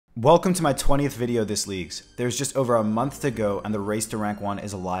Welcome to my 20th video this leagues. There's just over a month to go and the race to rank 1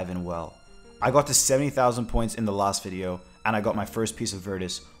 is alive and well. I got to 70,000 points in the last video and I got my first piece of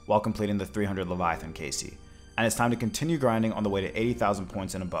Virtus while completing the 300 Leviathan KC. And it's time to continue grinding on the way to 80,000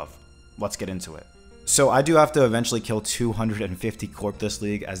 points and above. Let's get into it. So I do have to eventually kill 250 Corp this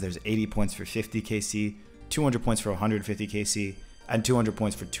league, as there's 80 points for 50 KC, 200 points for 150 KC, and 200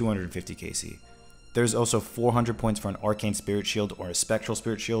 points for 250 KC. There's also 400 points for an Arcane Spirit Shield or a Spectral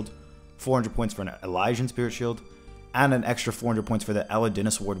Spirit Shield, 400 points for an Elysian Spirit Shield, and an extra 400 points for the Eladina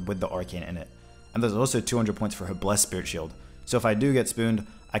Sword with the Arcane in it. And there's also 200 points for her Blessed Spirit Shield. So if I do get spooned,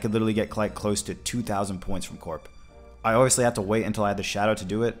 I could literally get quite close to 2,000 points from Corp. I obviously have to wait until I had the Shadow to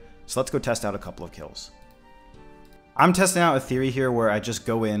do it, so let's go test out a couple of kills. I'm testing out a theory here where I just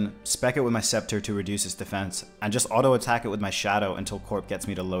go in, spec it with my Scepter to reduce its defense, and just auto attack it with my Shadow until Corp gets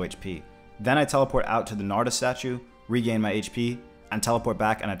me to low HP. Then I teleport out to the Narda statue, regain my HP, and teleport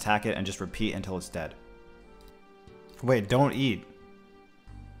back and attack it and just repeat until it's dead. Wait, don't eat.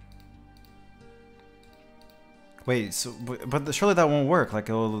 Wait, so, but surely that won't work, like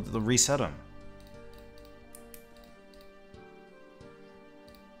it'll reset him.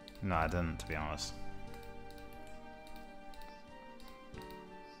 No, I didn't, to be honest.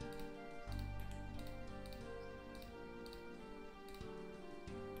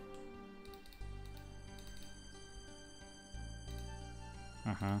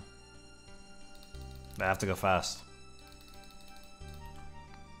 I have to go fast.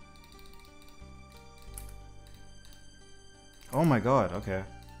 Oh my god, okay.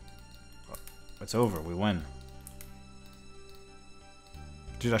 It's over, we win.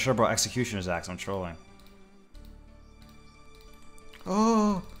 Dude, I should have brought Executioner's Axe, I'm trolling.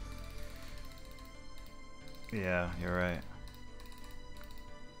 Oh! Yeah, you're right.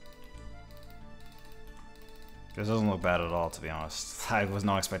 This doesn't look bad at all, to be honest. I was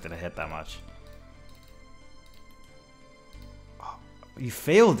not expecting to hit that much. Oh, you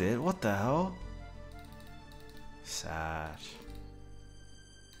failed it? What the hell? Sad.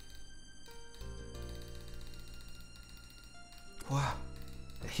 Wow,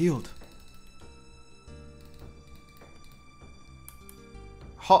 it healed.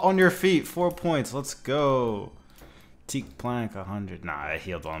 Hot on your feet, 4 points, let's go. Teak Plank, 100. Nah, I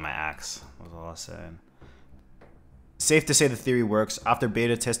healed on my axe, was all I was saying. Safe to say the theory works. After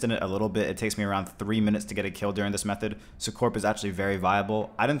beta testing it a little bit, it takes me around 3 minutes to get a kill during this method, so Corp is actually very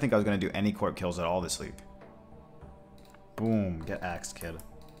viable. I didn't think I was going to do any Corp kills at all this league. Boom, get axed, kid.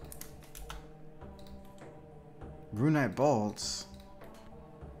 Runite Bolts.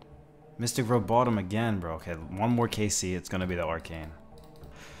 Mystic Row bottom again, bro. Okay, one more KC, it's going to be the Arcane.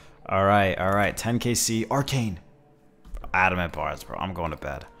 Alright, 10 KC, Arcane. Adamant bars, bro. I'm going to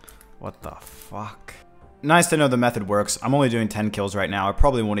bed. What the fuck? Nice to know the method works. I'm only doing 10 kills right now. I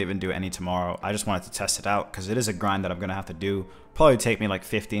probably won't even do any tomorrow. I just wanted to test it out because it is a grind that I'm going to have to do. Probably take me like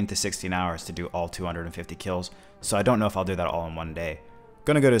 15 to 16 hours to do all 250 kills. So I don't know if I'll do that all in one day.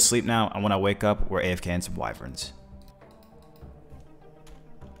 Gonna go to sleep now, and when I wake up, we're AFKing some wyverns.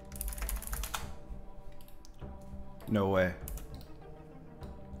 No way.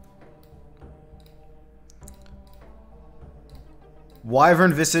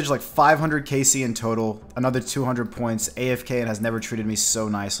 Wyvern Visage, like 500 KC in total, another 200 points, AFK, and has never treated me so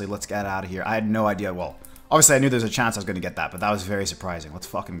nicely. Let's get out of here. I had no idea. Well, obviously I knew there's a chance I was going to get that, but that was very surprising. Let's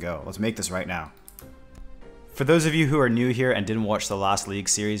fucking go. Let's make this right now. For those of you who are new here and didn't watch the last league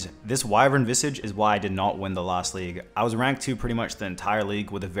series, this Wyvern Visage is why I did not win the last league. I was ranked 2 pretty much the entire league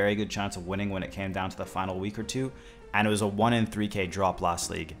with a very good chance of winning when it came down to the final week or two, and it was a 1 in 3k drop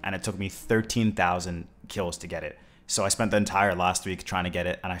last league, and it took me 13,000 kills to get it. So I spent the entire last week trying to get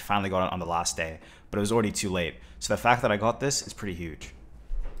it, and I finally got it on the last day, but it was already too late. So the fact that I got this is pretty huge.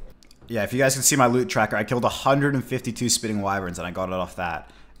 Yeah, if you guys can see my loot tracker, I killed 152 spitting wyverns, and I got it off that.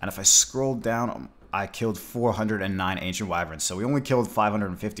 And if I scroll down, I killed 409 ancient wyverns, so we only killed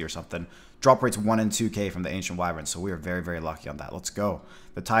 550 or something. Drop rate's 1 in 2k from the ancient wyverns, so we are very, very lucky on that. Let's go.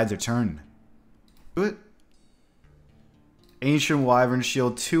 The tides are turning. Do it. Ancient Wyvern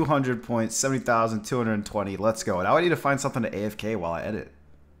Shield, 200 points, 70,220. Let's go. Now I need to find something to AFK while I edit.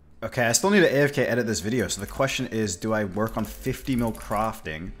 Okay, I still need to AFK edit this video, so the question is, do I work on 50 mil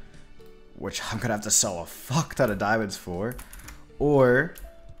crafting, which I'm gonna have to sell a fuck ton of diamonds for, or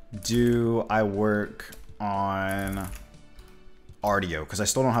do I work on RDO, because I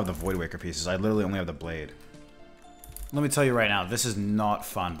still don't have the Voidwaker pieces. I literally only have the blade. Let me tell you right now, this is not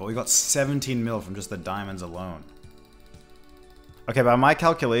fun, but we got 17 mil from just the diamonds alone. Okay, by my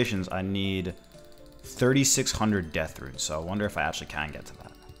calculations, I need 3,600 death runes, so I wonder if I actually can get to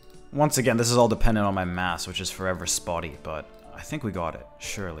that. Once again, this is all dependent on my mass, which is forever spotty, but I I think we got it,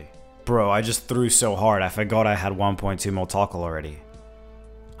 surely. Bro, I just threw so hard, I forgot I had 1.2 mil tackle already.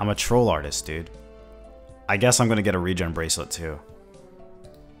 I'm a troll artist, dude. I guess I'm gonna get a regen bracelet too.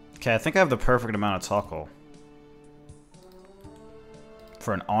 Okay, I think I have the perfect amount of tackle.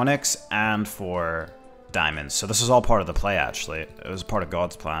 For an onyx and for diamonds. So this is all part of the play, actually. It was part of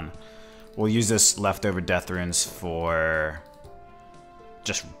God's plan. We'll use this leftover death runes for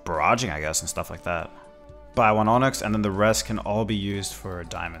just barraging, I guess, and stuff like that. Buy one onyx, and then the rest can all be used for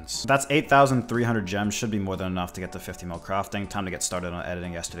diamonds. That's 8,300 gems, should be more than enough to get to 50 mil crafting. Time to get started on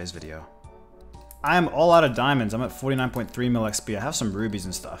editing yesterday's video. I am all out of diamonds. I'm at 49.3 mil XP. I have some rubies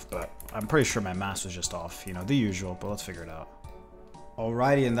and stuff, but I'm pretty sure my math was just off. You know, the usual, but let's figure it out.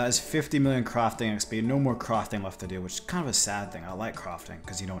 Alrighty, and that is 50 million crafting XP. No more crafting left to do, which is kind of a sad thing. I like crafting,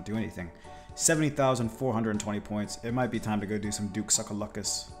 because you don't do anything. 70,420 points. It might be time to go do some Duke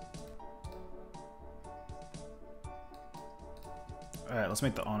Suckaluckus. Alright, let's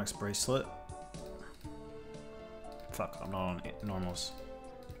make the onyx bracelet. Fuck, I'm not on normals.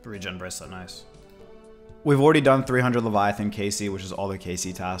 Regen bracelet, nice. We've already done 300 Leviathan KC, which is all the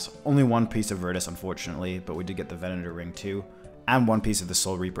KC tasks. Only one piece of Virtus, unfortunately, but we did get the Venator Ring too. And one piece of the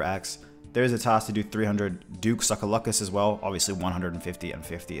Soul Reaper Axe. There is a task to do 300 Duke Suckaluckus as well. Obviously 150 and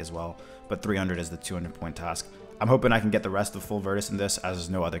 50 as well. But 300 is the 200 point task. I'm hoping I can get the rest of the full Virtus in this, as there's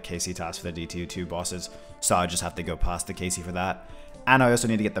no other KC task for the DTU2 bosses. So I just have to go past the KC for that. And I also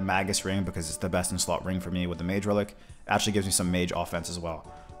need to get the Magus Ring because it's the best in slot ring for me with the Mage Relic. It actually gives me some Mage offense as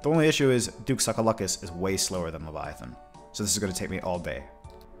well. The only issue is Duke Suckaluckus is way slower than Leviathan. So this is going to take me all day.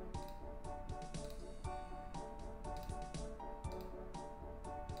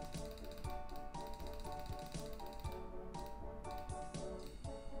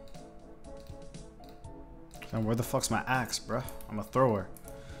 And where the fuck's my axe, bruh? I'm a thrower.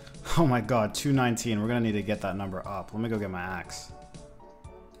 Oh my god, 219. We're going to need to get that number up. Let me go get my axe.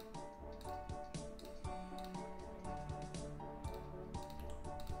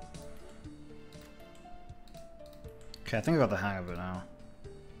 Okay, I think I got the hang of it now.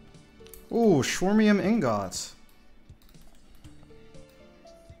 Ooh, Schwarmium ingots.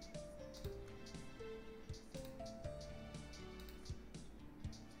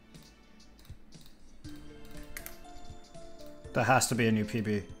 That has to be a new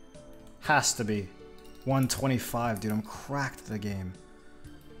PB. Has to be. 125, dude. I'm cracked at the game.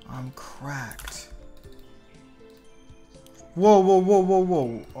 I'm cracked. Whoa, whoa, whoa, whoa,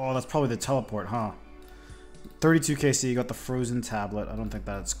 whoa. Oh, that's probably the teleport, huh? 32 KC, you got the frozen tablet. I don't think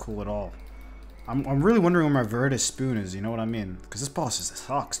that's cool at all. I'm really wondering where my Virtus spoon is, you know what I mean? Because this boss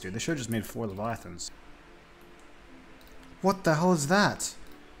sucks, dude. They should have just made 4 Leviathans. What the hell is that?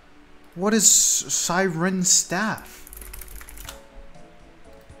 What is Siren's staff?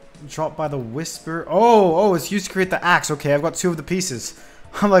 Dropped by the Whisper. Oh, it's used to create the axe. Okay, I've got 2 of the pieces.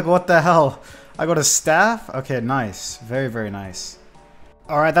 I'm like, what the hell? I got a staff? Okay, nice. Very, very nice.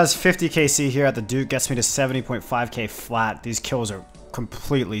 Alright, that's 50 KC here at the Duke. Gets me to 70.5k flat. These kills are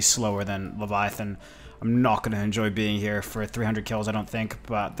completely slower than Leviathan. I'm not going to enjoy being here for 300 kills, I don't think.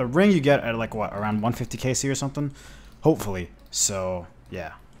 But the ring you get at like, what, around 150 KC or something? Hopefully. So,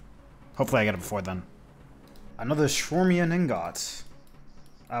 yeah. Hopefully I get it before then. Another Schwarmian ingot.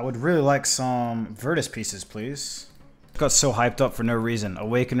 I would really like some Virtus pieces, please. Got so hyped up for no reason.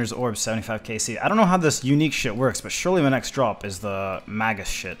 Awakener's Orb, 75 KC. I don't know how this unique shit works, but surely my next drop is the Magus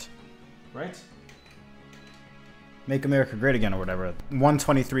shit. Right? Make America Great Again or whatever.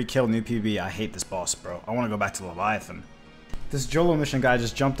 123 kill, new PB. I hate this boss, bro. I want to go back to Leviathan. This Jolo mission guy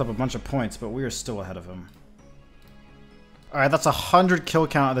just jumped up a bunch of points, but we are still ahead of him. Alright, that's 100 kill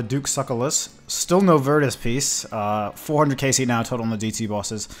count of the Duke Suckaluckus. Still no Virtus piece. 400 KC now total on the DT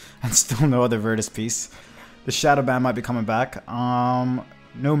bosses. And still no other Virtus piece. The Shadow Band might be coming back.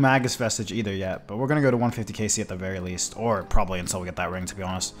 No Magus Vestige either yet. But we're going to go to 150 KC at the very least. Or probably until we get that ring, to be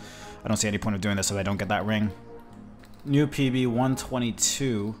honest. I don't see any point of doing this if I don't get that ring. New PB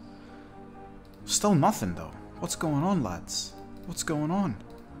 122. Still nothing, though. What's going on, lads? What's going on?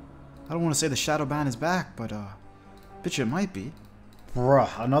 I don't want to say the Shadow Band is back, but bitch, it might be. Bruh,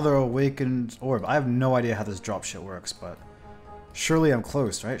 another Awakened Orb. I have no idea how this drop shit works, but surely I'm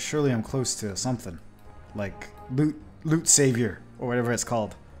close, right? Surely I'm close to something. Like, Loot Savior, or whatever it's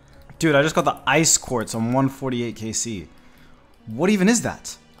called. Dude, I just got the Ice Quartz on 148 KC. What even is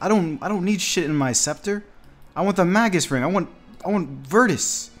that? I don't need shit in my scepter. I want the Magus Ring. I want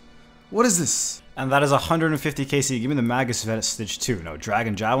Virtus. What is this? And that is 150 KC. Give me the Magus Vestige too. No,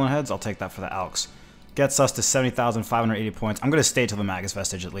 Dragon Javelin Heads. I'll take that for the Alks. Gets us to 70,580 points. I'm going to stay till the Magus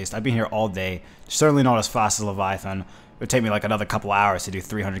Vestige at least. I've been here all day. Certainly not as fast as Leviathan. It would take me like another couple hours to do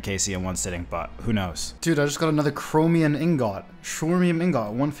 300 KC in one sitting, but who knows. Dude, I just got another Chromium Ingot. Chromium Ingot,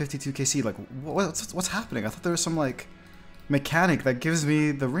 152 KC. Like, what's happening? I thought there was some, like, mechanic that gives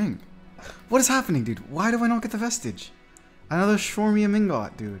me the ring. What is happening, dude? Why do I not get the Vestige? Another Chromium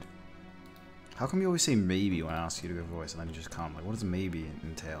Ingot, dude. How come you always say maybe when I ask you to give voice and then you just come? Like, what does maybe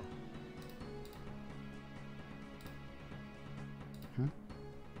entail?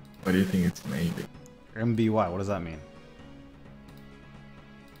 What do you think it's maybe? MBY, what does that mean?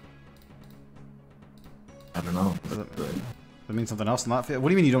 I don't know. Does that mean something else in that field? What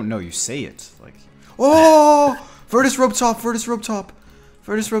do you mean you don't know? You say it. Like, oh! Virtus Rope Top, Virtus Rope Top.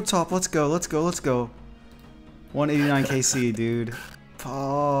 Virtus Rope Top, let's go, let's go, let's go. 189 KC, dude.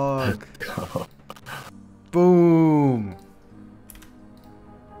 Fuck. Boom.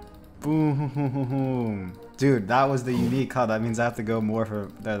 Boom. Dude, that was the unique cut. That means I have to go more for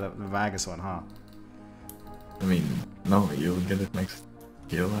the Magus one, huh? I mean, no, you'll get it next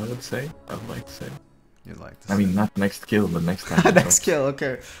kill, I would say. I would like to say. You'd like to say. I mean, not next kill, but next time. Next kill,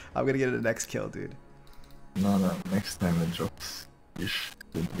 okay. I'm gonna get it next kill, dude. No, next time it drops, you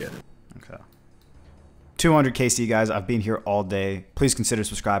should get it. Okay. 200 KC, guys. I've been here all day. Please consider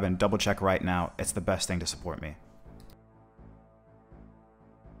subscribing. Double check right now. It's the best thing to support me.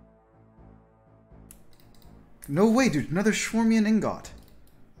 No way, dude. Another Schwarmian Ingot.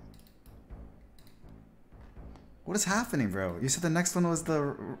 What is happening, bro? You said the next one was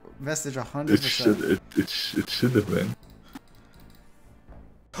the Vestige 100%. It should have been.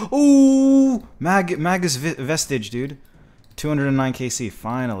 Oh! Magus Vestige, dude. 209 KC,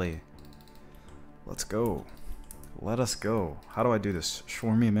 finally. Let's go. Let us go. How do I do this?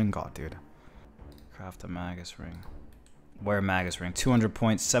 Schwarmian Ingot, dude. Craft a Magus ring. Wear Magus ring. 200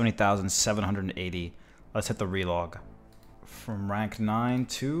 points, 70,780. Let's hit the relog. From rank 9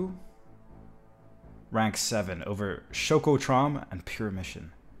 to rank 7 over Shoko Trom and Pure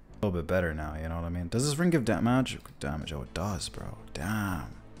Mission. A little bit better now, you know what I mean? Does this ring give damage? Damage, oh it does, bro.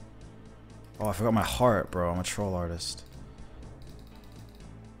 Damn. Oh, I forgot my heart, bro. I'm a troll artist.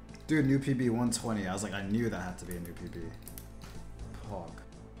 Dude, new PB 120. I was like, I knew that had to be a new PB. Pog.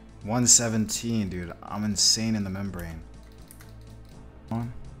 117, dude. I'm insane in the membrane.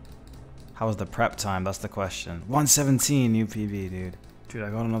 How was the prep time? That's the question. 117 new PB, dude. Dude, I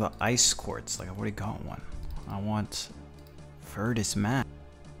got another ice quartz. Like, I've already got one. I want Virtus Man.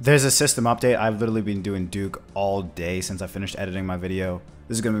 There's a system update. I've literally been doing Duke all day since I finished editing my video.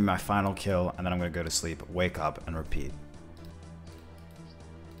 This is going to be my final kill, and then I'm going to go to sleep, wake up, and repeat.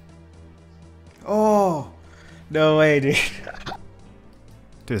 Oh! No way, dude.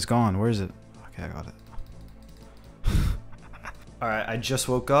 Dude, it's gone. Where is it? Okay, I got it. Alright, I just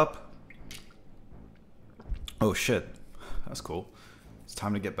woke up. Oh shit, that's cool. It's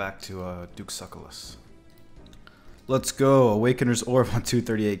time to get back to Duke Succulus. Let's go, Awakener's Orb on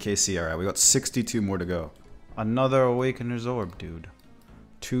 238 KC. Alright, we got 62 more to go. Another Awakener's Orb, dude.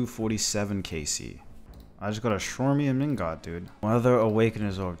 247 KC. I just got a Schwarmium Ingot, dude. Another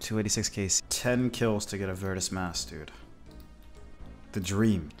Awakener's Orb, 286 KC. 10 kills to get a Virtus Mass, dude. The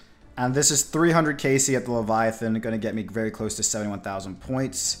dream. And this is 300 KC at the Leviathan, gonna get me very close to 71,000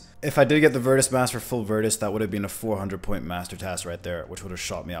 points. If I did get the Virtus Mass for full Virtus, that would have been a 400 point master task right there, which would have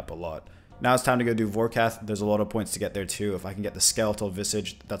shot me up a lot. Now it's time to go do Vorkath. There's a lot of points to get there too. If I can get the Skeletal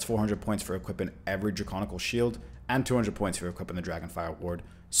Visage, that's 400 points for equipping every Draconical Shield, and 200 points for equipping the Dragonfire Ward,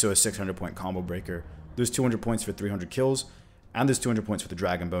 so a 600 point combo breaker. There's 200 points for 300 kills, and there's 200 points for the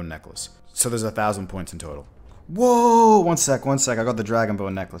Dragon Bone Necklace. So there's 1,000 points in total. Whoa! One sec. I got the Dragon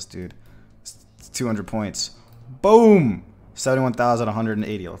Bone Necklace, dude. It's 200 points. Boom!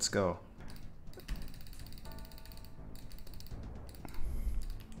 71,180. Let's go.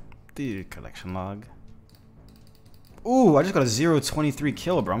 Dude, collection log. Ooh, I just got a 0.23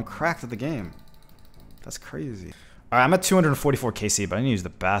 kill, bro. I'm cracked at the game. That's crazy. Alright, I'm at 244 KC, but I need to use the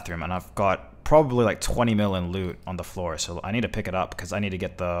bathroom, and I've got probably like 20 mil in loot on the floor, so I need to pick it up because I need to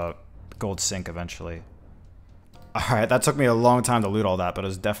get the gold sink eventually. Alright, that took me a long time to loot all that, but it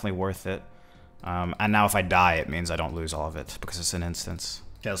was definitely worth it. And now if I die, it means I don't lose all of it, because it's an instance.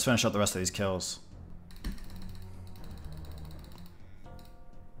 Okay, let's finish up the rest of these kills.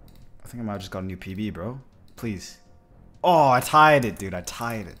 I think I might have just got a new PB, bro. Please. Oh, I tied it, dude. I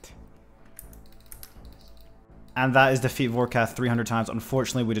tied it. And that is defeat Vorkath 300 times.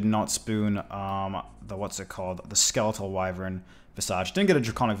 Unfortunately, we did not spoon the, what's it called? The Skeletal Wyvern Visage. Didn't get a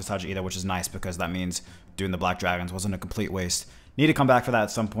Draconic Visage either, which is nice, because that means doing the Black Dragons wasn't a complete waste. Need to come back for that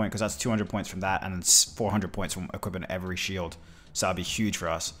at some point, because that's 200 points from that, and then 400 points from equipping every shield. So that'd be huge for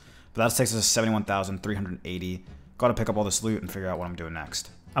us. But that takes us to 71,380. Gotta pick up all this loot and figure out what I'm doing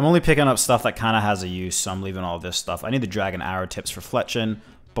next. I'm only picking up stuff that kind of has a use, so I'm leaving all this stuff. I need the dragon arrow tips for fletching,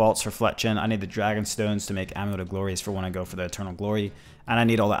 bolts for fletching. I need the dragon stones to make amulet of glories for when I go for the eternal glory. And I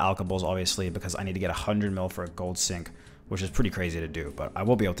need all the alchables, obviously, because I need to get 100 mil for a gold sink, which is pretty crazy to do, but I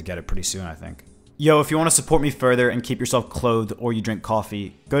will be able to get it pretty soon, I think. Yo, if you want to support me further and keep yourself clothed or you drink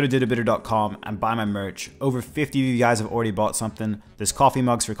coffee, go to ditterbitter.com and buy my merch. Over 50 of you guys have already bought something. There's coffee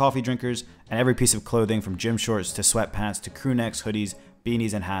mugs for coffee drinkers, and every piece of clothing from gym shorts to sweatpants to crew necks, hoodies,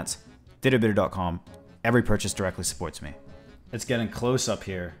 beanies, and hats. ditterbitter.com. Every purchase directly supports me. It's getting close up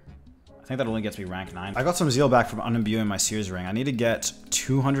here. I think that only gets me rank 9. I got some zeal back from unimbuing my Sears ring. I need to get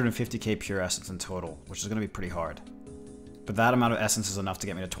 250k pure essence in total, which is going to be pretty hard. But that amount of essence is enough to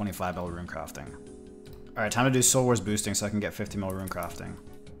get me to 25 mil rune crafting. Alright, time to do Soul Wars boosting so I can get 50 mil rune crafting.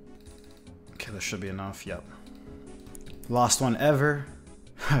 Okay, this should be enough, yep. Last one ever.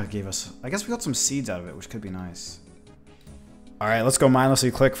 Gave us, I guess we got some seeds out of it, which could be nice. Alright, let's go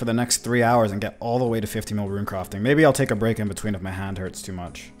mindlessly click for the next 3 hours and get all the way to 50 mil rune crafting. Maybe I'll take a break in between if my hand hurts too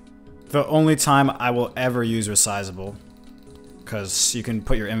much. The only time I will ever use resizable, because you can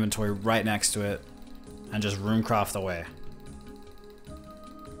put your inventory right next to it and just rune craft away.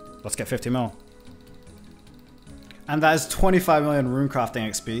 Let's get 50 mil. And that is 25 million rune crafting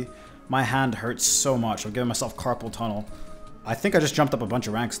XP. My hand hurts so much. I'm giving myself carpal tunnel. I think I just jumped up a bunch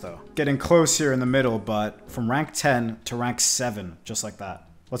of ranks though. Getting close here in the middle, but from rank 10 to rank 7, just like that.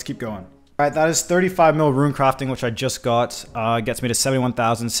 Let's keep going. Alright, that is 35 mil rune crafting, which I just got. Gets me to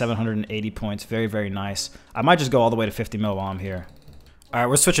 71,780 points. Very, very nice. I might just go all the way to 50 mil while I'm here. Alright,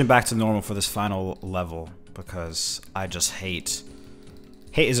 we're switching back to normal for this final level, because I just hate...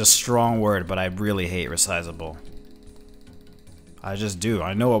 Hate is a strong word, but I really hate resizable. I just do.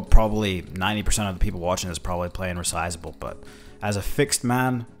 I know probably 90% of the people watching this probably playing resizable, but as a fixed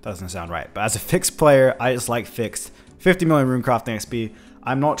man, that doesn't sound right. But as a fixed player, I just like fixed. 50 million rune crafting XP.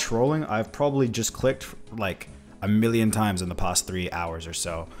 I'm not trolling. I've probably just clicked like a million times in the past 3 hours or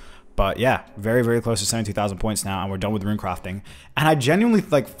so. But yeah, very, very close to 72,000 points now, and we're done with rune crafting. And I genuinely,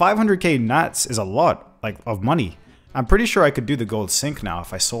 like, 500k nats is a lot, like, of money. I'm pretty sure I could do the gold sink now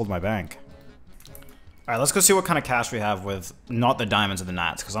if I sold my bank. Alright, let's go see what kind of cash we have with not the diamonds and the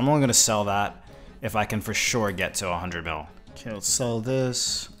nats, because I'm only going to sell that if I can for sure get to 100 mil. Okay, let's sell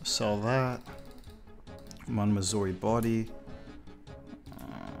this, sell that. One Missouri body.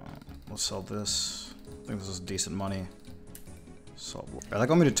 Let's sell this. I think this is decent money. So, that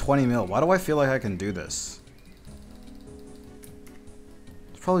got me to 20 mil. Why do I feel like I can do this?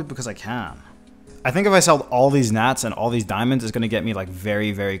 It's probably because I can. I think if I sell all these nats and all these diamonds, it's going to get me like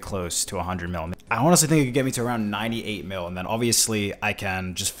very, very close to 100 mil. I honestly think it could get me to around 98 mil, and then obviously I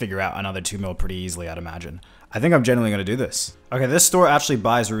can just figure out another 2 mil pretty easily, I'd imagine. I think I'm genuinely going to do this. Okay, this store actually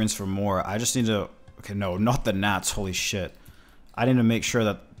buys runes for more. I just need to... Okay, no, not the nats. Holy shit. I need to make sure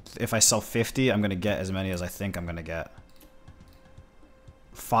that if I sell 50, I'm going to get as many as I think I'm going to get.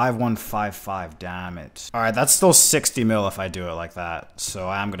 5155, damn it. Alright, that's still 60 mil if I do it like that. So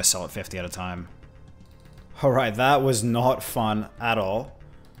I am going to sell it 50 at a time. Alright, that was not fun at all.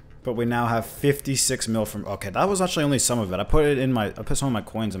 But we now have 56 mil from... Okay, that was actually only some of it. I put some of my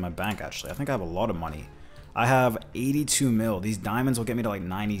coins in my bank, actually. I think I have a lot of money. I have 82 mil. These diamonds will get me to like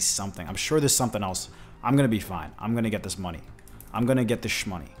 90 something. I'm sure there's something else. I'm going to be fine. I'm going to get this money. I'm going to get this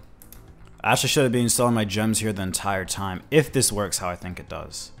shmoney. I actually should have been selling my gems here the entire time, if this works how I think it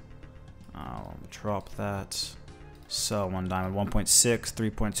does. I'll drop that. Sell one diamond, 1.6,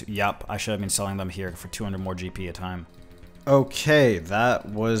 3.2. Yep, I should have been selling them here for 200 more GP a time. Okay, that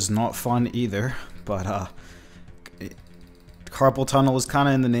was not fun either, but carpal tunnel is kind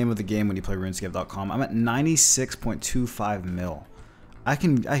of in the name of the game when you play runescape.com. I'm at 96.25 mil. I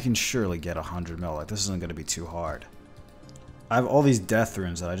can surely get 100 mil. Like, this isn't going to be too hard. I have all these death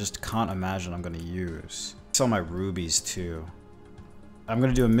runes that I just can't imagine I'm going to use. Sell my rubies too. I'm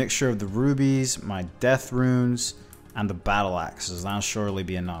going to do a mixture of the rubies, my death runes, and the battle axes. That'll surely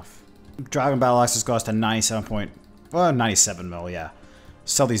be enough. Dragon battle axes cost to 97 mil, yeah.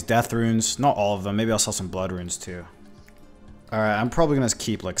 Sell these death runes. Not all of them. Maybe I'll sell some blood runes too. Alright, I'm probably going to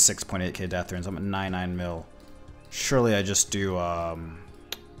keep like 6.8k death runes. I'm at 99 mil. Surely I just do, I'll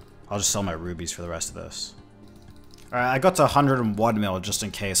just sell my rubies for the rest of this. Alright, I got to 101 mil just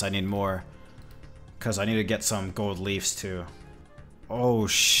in case I need more. Because I need to get some gold leaves too. Oh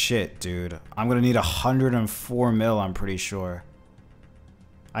shit, dude. I'm going to need 104 mil, I'm pretty sure.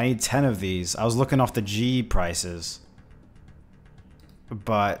 I need 10 of these. I was looking off the G prices.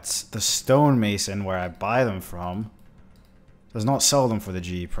 But the stonemason where I buy them from does not sell them for the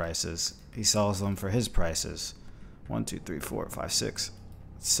G prices. He sells them for his prices. 1, 2, 3, 4, 5, 6,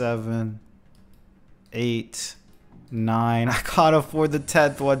 7, 8, 9. I can't afford the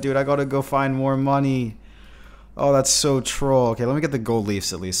 10th one, dude. I gotta go find more money. Oh, that's so troll. Okay, let me get the gold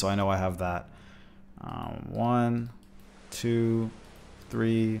leaves at least so I know I have that. 1, 2,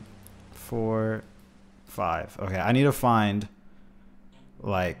 3, 4, 5. Okay, I need to find,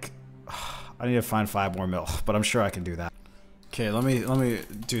 like, I need to find 5 more mil, but I'm sure I can do that. Okay, let me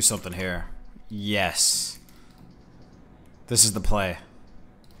do something here. Yes. This is the play.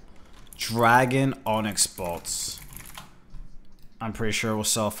 Dragon Onyx bolts. I'm pretty sure it will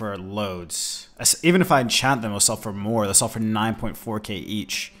sell for loads. Even if I enchant them, it'll sell for more. They'll sell for 9.4k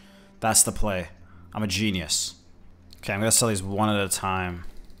each. That's the play. I'm a genius. Okay, I'm gonna sell these one at a time.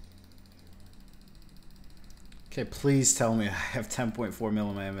 Okay, please tell me I have 10.4 mil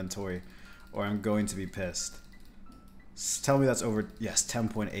in my inventory, or I'm going to be pissed. Tell me that's over. Yes,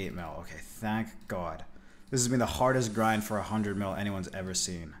 10.8 mil. Okay, thank God. This has been the hardest grind for 100 mil anyone's ever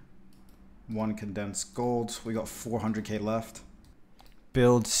seen. 1 condensed gold. We got 400k left.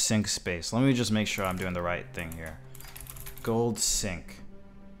 Build sink space. Let me just make sure I'm doing the right thing here. Gold sink.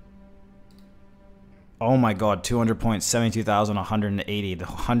 Oh my God, 200 points, 72,180. The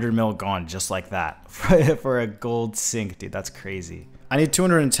 100 mil gone just like that for a gold sink, dude. That's crazy. I need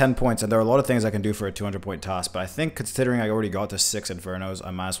 210 points, and there are a lot of things I can do for a 200 point task, but I think considering I already got to 6 Infernos,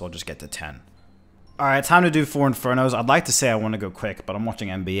 I might as well just get to 10. Alright, time to do 4 Infernos. I'd like to say I want to go quick, but I'm watching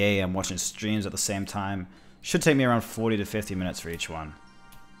NBA, I'm watching streams at the same time. Should take me around 40 to 50 minutes for each one.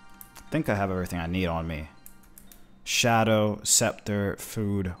 I think I have everything I need on me. Shadow, Scepter,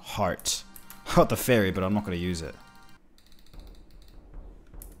 Food, Heart. I got the Fairy, but I'm not going to use it.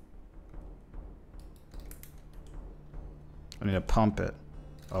 I need to pump it.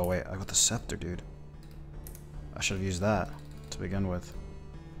 Oh wait, I got the Scepter, dude. I should have used that to begin with.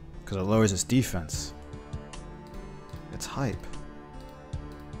 Because it lowers its defense. It's hype.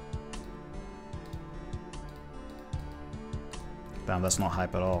 Damn, that's not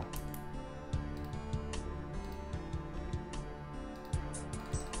hype at all.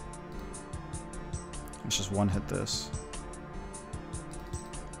 Let's just one hit this.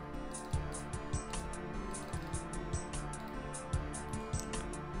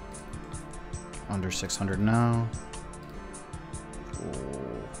 Under 600 now. Oh.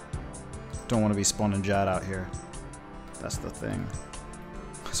 Don't want to be spawning Jad out here. That's the thing.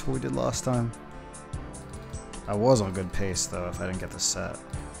 That's what we did last time. I was on good pace though if I didn't get the set.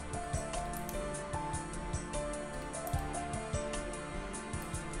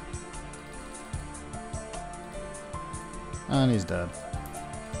 And he's dead.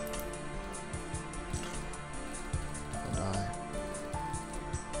 I'll die.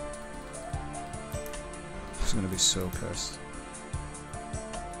 He's gonna be so pissed.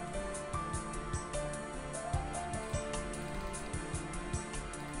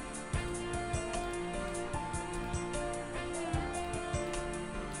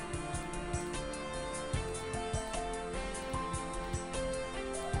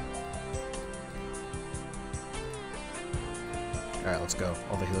 Alright, let's go.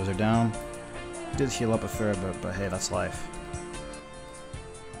 All the healers are down. Did heal up a fair bit, but hey, that's life.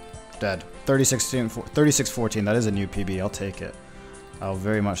 Dead. 36-14. That is a new PB. I'll take it. I'll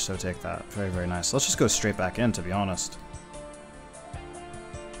very much so take that. Very, very nice. Let's just go straight back in, to be honest.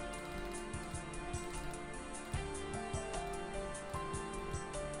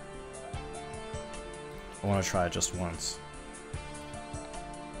 I want to try it just once.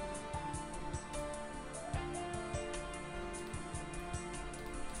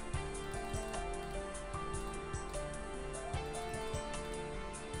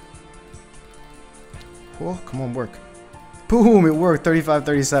 Oh, come on, work. Boom, it worked.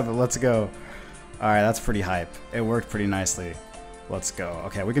 35-37. Let's go. Alright, that's pretty hype. It worked pretty nicely. Let's go.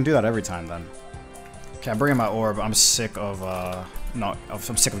 Okay, we can do that every time then. Okay, I'm bringing my orb. I'm sick of,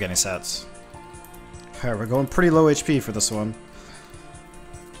 I'm sick of getting sets. Alright, we're going pretty low HP for this one.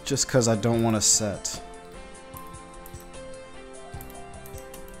 Just because I don't want to set.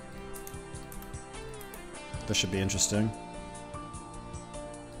 This should be interesting.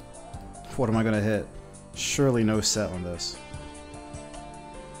 What am I going to hit? Surely no set on this.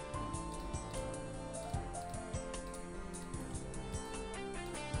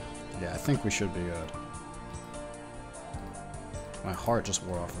 Yeah, I think we should be good. My heart just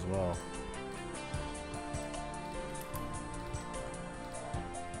wore off as well.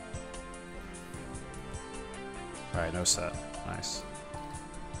 Alright, no set. Nice.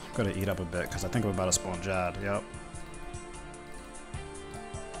 I'm gonna eat up a bit because I think we're about to spawn Jad. Yep.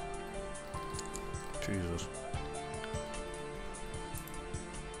 Jesus.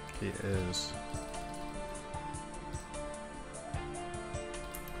 He is.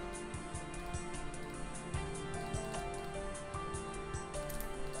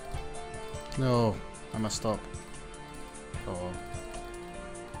 No, I messed up. Oh.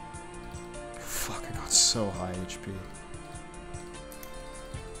 Fuck, I got so high HP.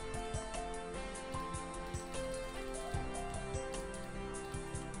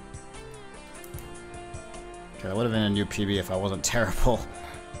 Okay, that would have been a new PB if I wasn't terrible.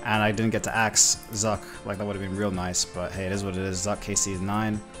 And I didn't get to axe Zuck. Like, that would have been real nice. But hey, it is what it is. Zuck KC is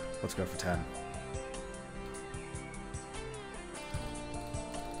 9. Let's go for 10.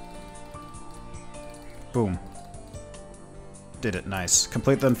 Boom. Did it. Nice.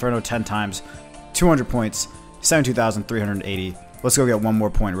 Complete the Inferno 10 times. 200 points. 72,380. Let's go get one more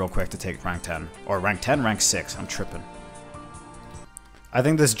point real quick to take rank 10. Or rank 10? Rank 6. I'm tripping. I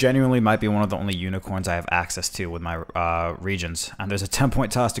think this genuinely might be one of the only unicorns I have access to with my regions. And there's a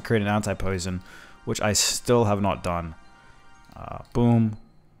 10-point task to create an anti-poison, which I still have not done. Boom.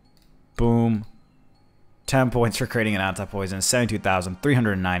 Boom. 10 points for creating an anti-poison.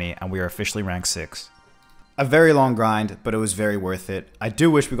 72,390. And we are officially rank 6. A very long grind, but it was very worth it. I do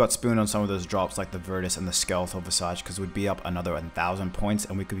wish we got spooned on some of those drops like the Virtus and the Skeletal Visage, because we'd be up another 1,000 points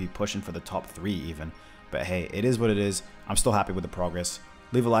and we could be pushing for the top 3 even. But hey, it is what it is. I'm still happy with the progress.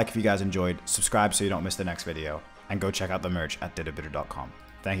 Leave a like if you guys enjoyed, subscribe so you don't miss the next video, and go check out the merch at ditterbitter.com.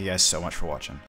 Thank you guys so much for watching.